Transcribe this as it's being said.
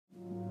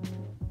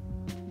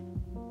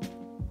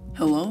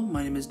Hello,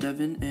 my name is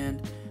Devin,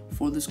 and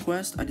for this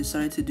quest, I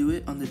decided to do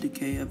it on the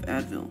decay of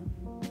Advil.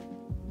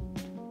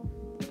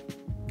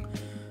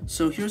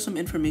 So here's some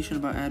information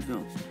about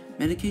Advil.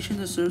 Medication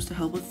that serves to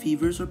help with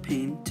fevers or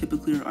pain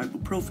typically are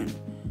ibuprofen.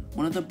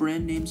 One of the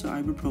brand names of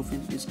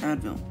ibuprofen is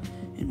Advil.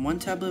 In one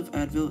tablet of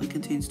Advil, it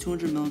contains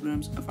 200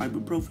 milligrams of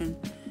ibuprofen,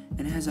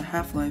 and it has a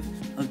half-life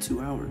of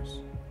 2 hours.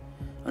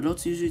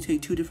 Adults usually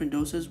take 2 different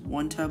doses,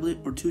 1 tablet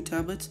or 2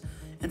 tablets,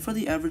 and for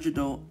the average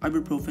adult,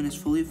 ibuprofen is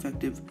fully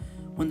effective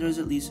when there is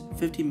at least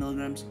 50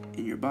 milligrams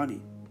in your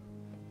body.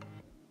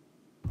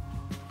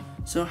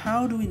 So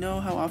how do we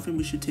know how often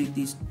we should take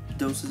these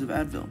doses of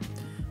Advil?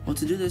 Well,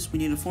 to do this, we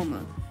need a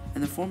formula,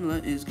 and the formula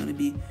is going to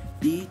be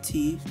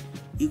BT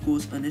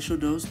equals initial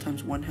dose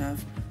times 1/2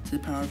 to the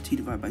power of T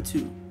divided by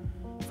 2.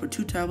 For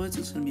 2 tablets,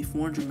 it's going to be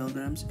 400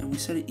 milligrams, and we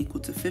set it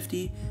equal to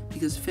 50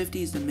 because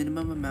 50 is the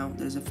minimum amount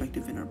that is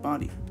effective in our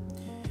body.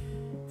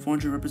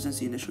 400 represents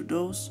the initial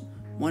dose,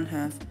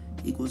 1/2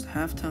 equals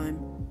half time,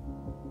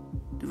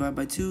 divided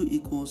by 2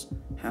 equals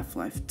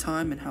half-life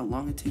time and how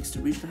long it takes to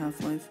reach the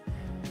half-life.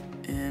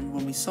 And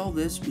when we solve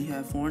this, we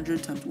have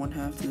 400 times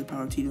 1/2 to the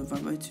power of T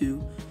divided by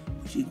 2,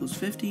 which equals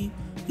 50.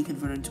 We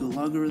convert it into a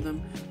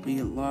logarithm. We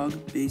get log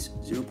base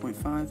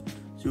 0.5,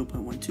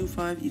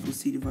 0.125 equals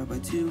T divided by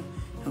 2,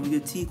 and we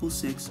get T equals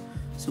 6.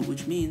 So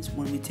which means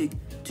when we take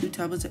 2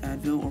 tablets of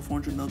Advil or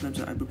 400 milligrams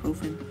of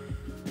ibuprofen,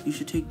 you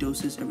should take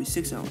doses every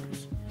 6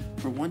 hours.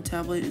 For 1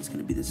 tablet, it's going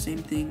to be the same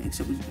thing,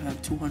 except we have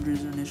 200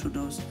 as an initial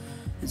dose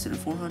instead of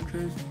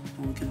 400.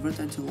 When we convert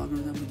that into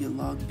logarithm, we get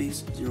log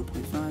base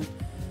 0.5,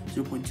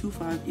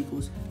 0.25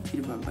 equals T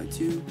divided by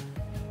 2,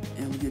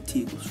 and we get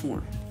T equals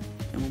 4.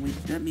 And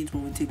that means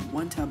when we take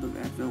 1 tablet of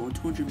Advil or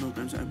 200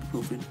 milligrams of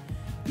ibuprofen,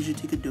 you should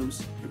take a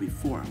dose every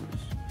 4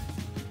 hours.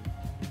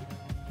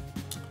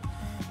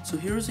 So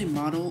here is a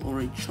model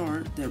or a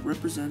chart that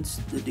represents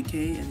the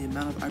decay and the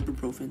amount of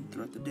ibuprofen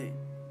throughout the day.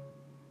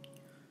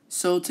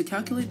 So to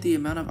calculate the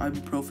amount of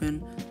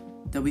ibuprofen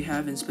that we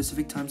have in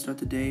specific times throughout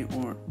the day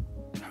or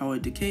how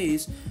it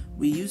decays,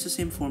 we use the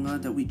same formula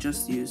that we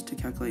just used to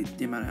calculate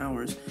the amount of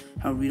hours.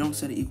 However, we don't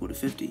set it equal to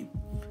 50.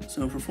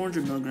 So for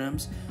 400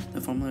 milligrams,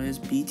 the formula is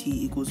BT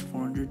equals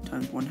 400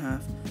 times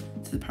 1/2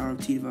 to the power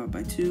of T divided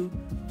by 2.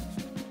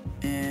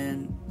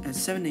 And at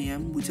 7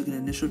 a.m., we took an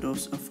initial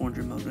dose of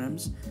 400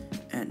 milligrams.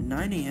 At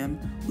 9 a.m.,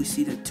 we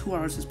see that 2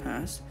 hours has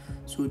passed,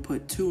 so we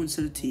put 2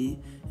 instead of T,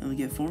 and we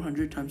get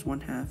 400 times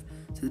 1/2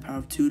 to the power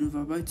of 2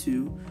 divided by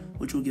 2,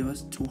 which will give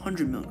us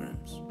 200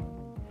 milligrams,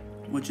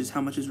 which is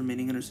how much is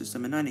remaining in our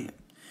system at 9 a.m.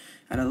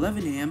 At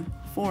 11 a.m.,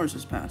 4 hours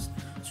has passed,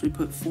 so we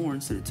put 4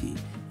 instead of T,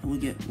 and we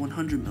get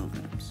 100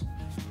 milligrams.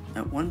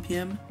 At 1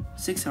 p.m.,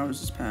 6 hours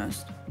has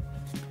passed,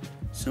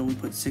 so we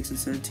put 6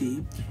 instead of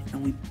T,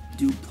 and we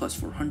do plus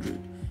 400.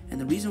 And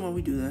the reason why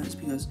we do that is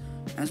because,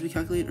 as we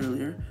calculated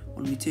earlier,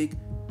 when we take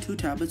 2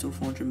 tablets or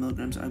 400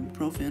 milligrams of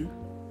ibuprofen,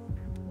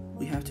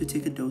 we have to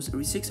take a dose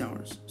every 6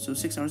 hours. So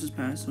 6 hours has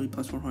passed, so we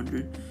plus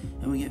 400,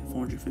 and we get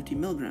 450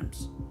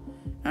 milligrams.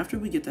 After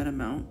we get that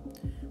amount,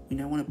 we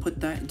now want to put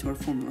that into our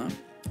formula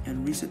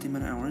and reset the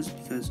amount of hours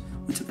because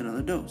we took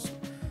another dose.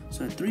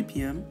 So at 3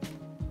 p.m.,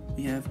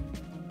 we have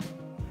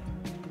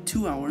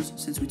 2 hours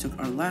since we took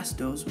our last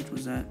dose, which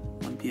was at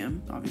 1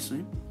 p.m.,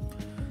 obviously.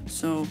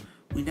 So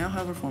we now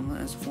have our formula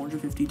as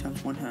 450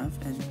 times 1/2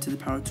 and to the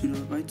power of 2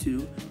 divided by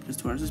 2 because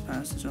 2 hours has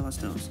passed since our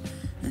last dose,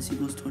 and this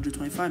equals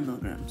 225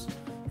 milligrams.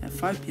 At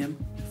 5 p.m.,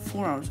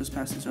 4 hours has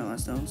passed since our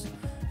last dose,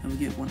 and we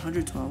get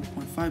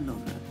 112.5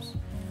 milligrams.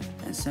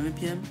 At 7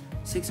 p.m.,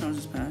 6 hours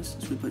has passed,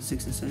 so we put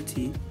 6 instead of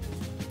T,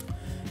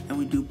 and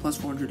we do plus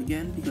 400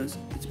 again because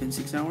it's been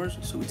 6 hours,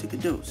 so we take a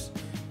dose,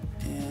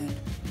 and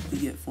we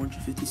get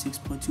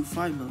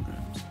 456.25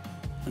 milligrams.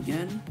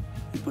 Again,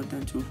 we put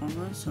that into a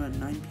formula, so at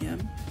 9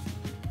 p.m.,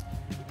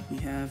 we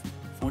have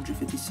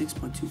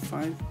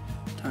 456.25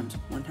 times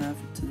 1/2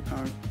 to the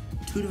power of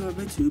 2 divided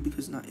by 2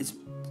 because it's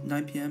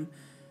 9 p.m.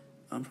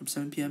 From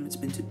 7 p.m. it's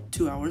been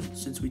 2 hours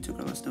since we took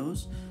our last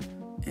dose,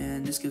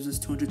 and this gives us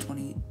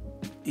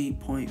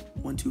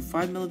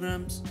 228.125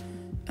 milligrams.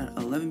 At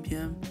 11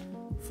 p.m.,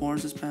 4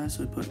 hours has passed,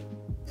 so we put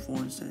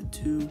 4 instead of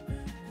 2,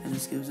 and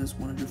this gives us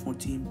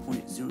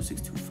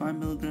 114.0625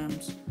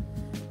 milligrams.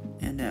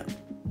 And at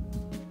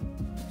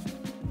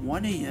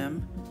 1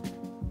 a.m.,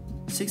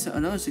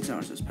 another 6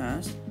 hours has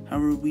passed.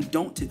 However, we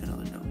don't take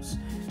another dose,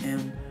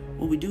 and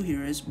what we do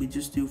here is we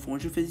just do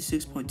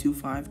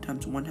 456.25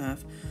 times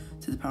 1/2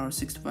 to the power of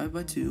 6 divided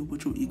by 2,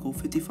 which will equal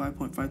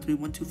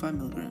 55.53125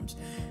 milligrams.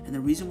 And the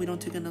reason we don't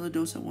take another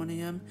dose at 1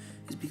 a.m.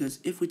 is because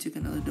if we take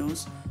another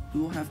dose, we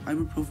will have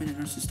ibuprofen in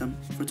our system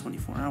for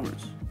 24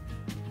 hours.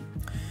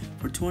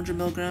 For 200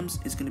 milligrams,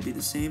 it's going to be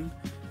the same,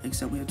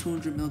 except we have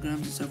 200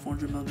 milligrams instead of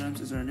 400 milligrams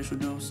as our initial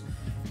dose,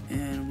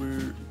 and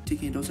we're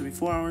taking a dose every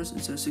 4 hours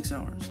instead of 6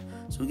 hours.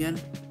 So again,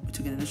 we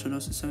took an initial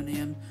dose at 7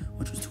 a.m.,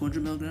 which was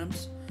 200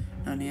 milligrams.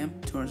 9 a.m.,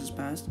 2 hours has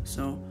passed,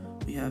 so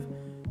we have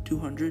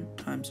 200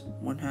 times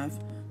 1/2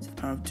 to the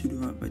power of 2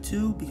 divided by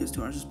 2 because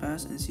 2 hours has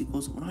passed, and this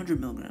equals 100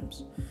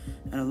 milligrams.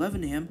 At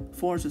 11 a.m.,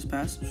 4 hours has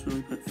passed, so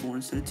we put 4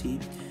 instead of T,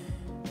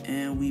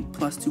 and we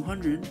plus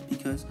 200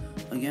 because,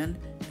 again,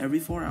 every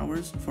 4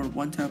 hours for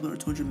 1 tablet or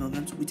 200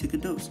 milligrams, we take a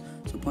dose.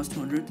 So plus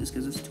 200, this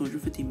gives us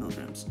 250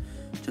 milligrams.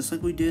 Just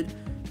like we did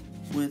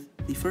with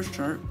the first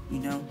chart, we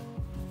now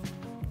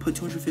put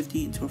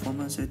 250 into our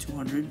formula instead of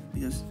 200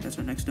 because that's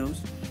our next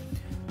dose.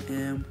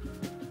 And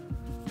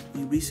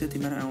we reset the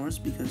amount of hours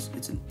because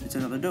it's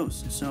another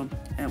dose. So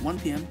at 1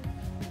 p.m.,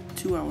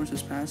 2 hours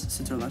has passed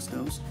since our last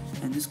dose,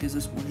 and this gives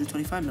us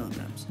 125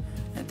 milligrams.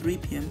 At 3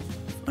 p.m.,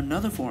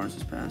 another 4 hours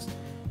has passed,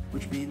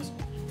 which means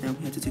that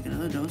we have to take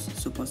another dose,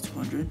 so plus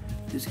 200.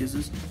 This gives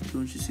us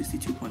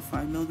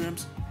 262.5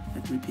 milligrams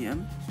at 3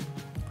 p.m.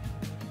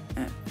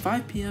 At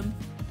 5 p.m.,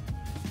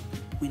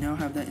 we now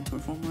have that into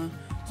our formula,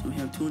 so we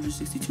have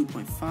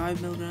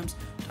 262.5 milligrams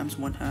times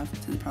 1/2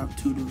 to the power of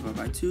 2 divided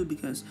by 2,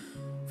 because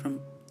from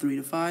 3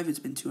 to 5, it's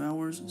been 2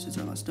 hours since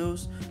our last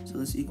dose, so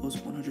this equals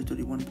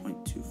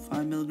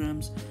 131.25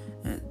 milligrams.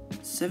 At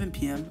 7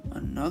 p.m.,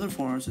 another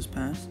 4 hours has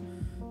passed,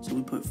 so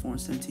we put 4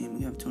 instead of 10.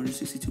 We have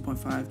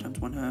 262.5 times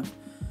 1/2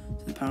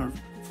 to the power of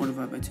 4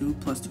 divided by 2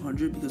 plus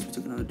 200 because we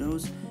took another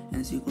dose,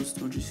 and this equals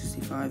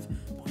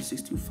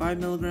 265.625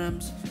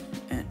 milligrams.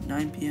 At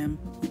 9 p.m.,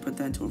 we put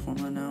that into our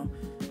formula now,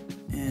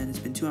 and it's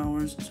been 2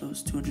 hours, so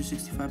it's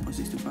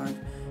 265.625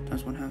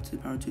 times 1/2 to the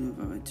power of 2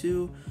 divided by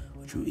 2,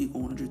 which will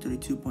equal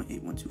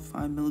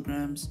 132.8125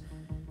 milligrams.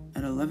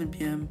 At 11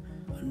 p.m.,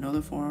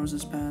 another 4 hours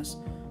has passed,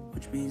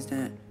 which means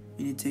that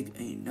we need to take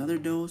another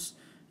dose,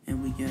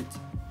 and we get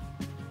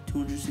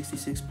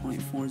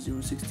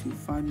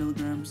 266.40625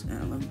 milligrams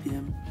at 11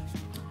 p.m.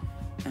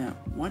 At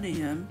 1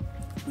 a.m.,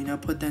 we now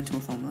put that into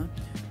our formula,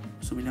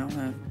 so we now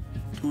have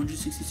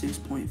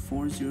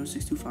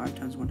 266.40625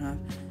 times 1/2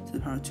 to the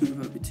power of 2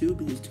 divided by 2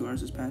 because 2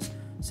 hours has passed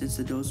since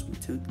the dose we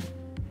took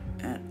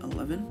at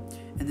 11,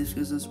 and this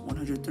gives us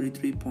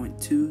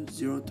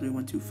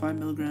 133.203125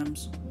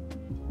 milligrams.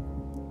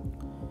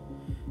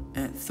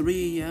 At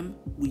 3 a.m.,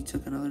 we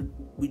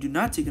do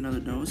not take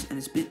another dose, and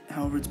it's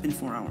been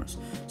 4 hours.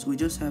 So we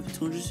just have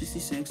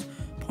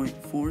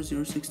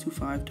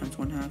 266.40625 times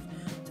 1/2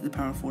 to the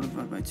power of 4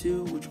 divided by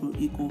 2, which will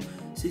equal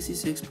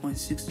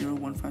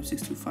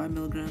 66.6015625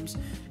 milligrams.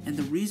 And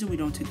the reason we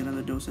don't take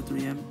another dose at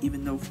 3 a.m.,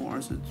 even though 4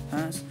 hours has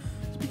passed,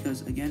 is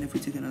because, again, if we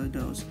take another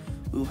dose,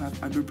 we will have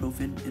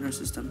ibuprofen in our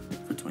system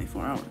for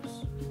 24 hours.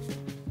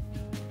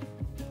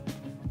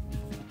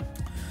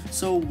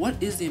 So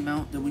what is the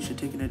amount that we should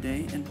take in a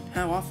day, and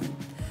how often?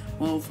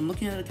 Well, from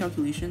looking at the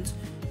calculations,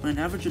 when an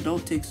average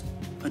adult takes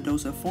a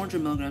dose of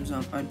 400 milligrams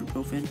of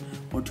ibuprofen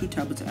or 2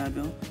 tablets of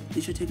Advil, they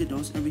should take a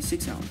dose every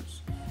 6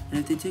 hours. And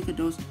if they take a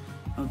dose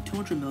of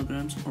 200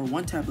 milligrams or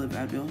 1 tablet of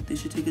Advil, they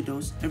should take a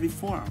dose every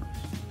 4 hours.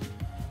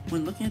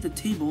 When looking at the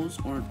tables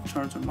or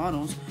charts or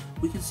models,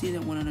 we can see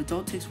that when an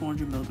adult takes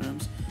 400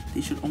 milligrams,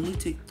 they should only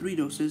take 3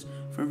 doses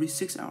for every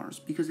 6 hours,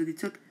 because if they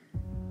took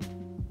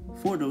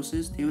 4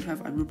 doses, they would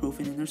have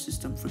ibuprofen in their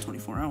system for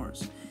 24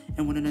 hours.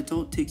 And when an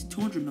adult takes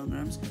 200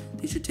 milligrams,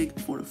 they should take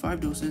 4 to 5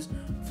 doses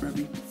for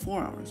every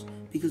 4 hours,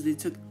 because they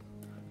took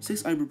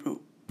 6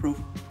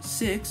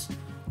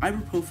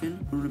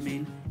 ibuprofen will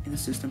remain in the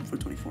system for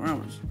 24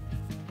 hours.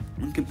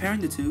 When comparing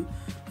the two,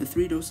 the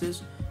 3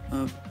 doses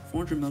of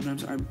 400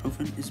 milligrams of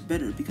ibuprofen is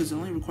better because it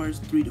only requires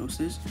 3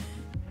 doses,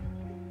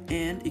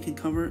 and it can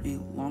cover a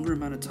longer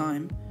amount of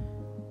time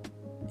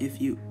if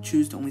you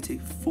choose to only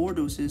take 4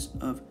 doses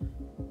of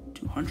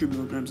 200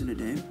 milligrams in a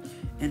day.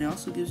 And it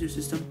also gives your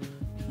system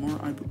more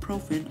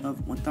ibuprofen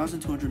of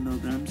 1,200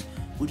 milligrams,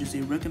 which is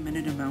a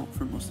recommended amount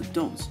for most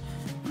adults.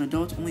 When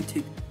adults only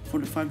take 4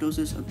 to 5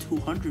 doses of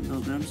 200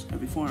 milligrams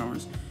every 4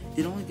 hours,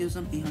 it only gives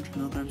them 800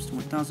 milligrams to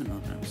 1,000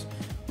 milligrams,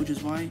 which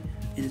is why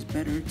it is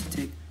better to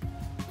take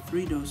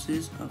 3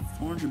 doses of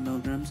 400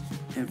 milligrams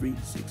every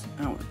 6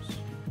 hours.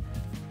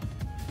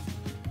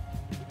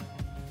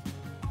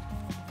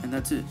 And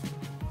that's it.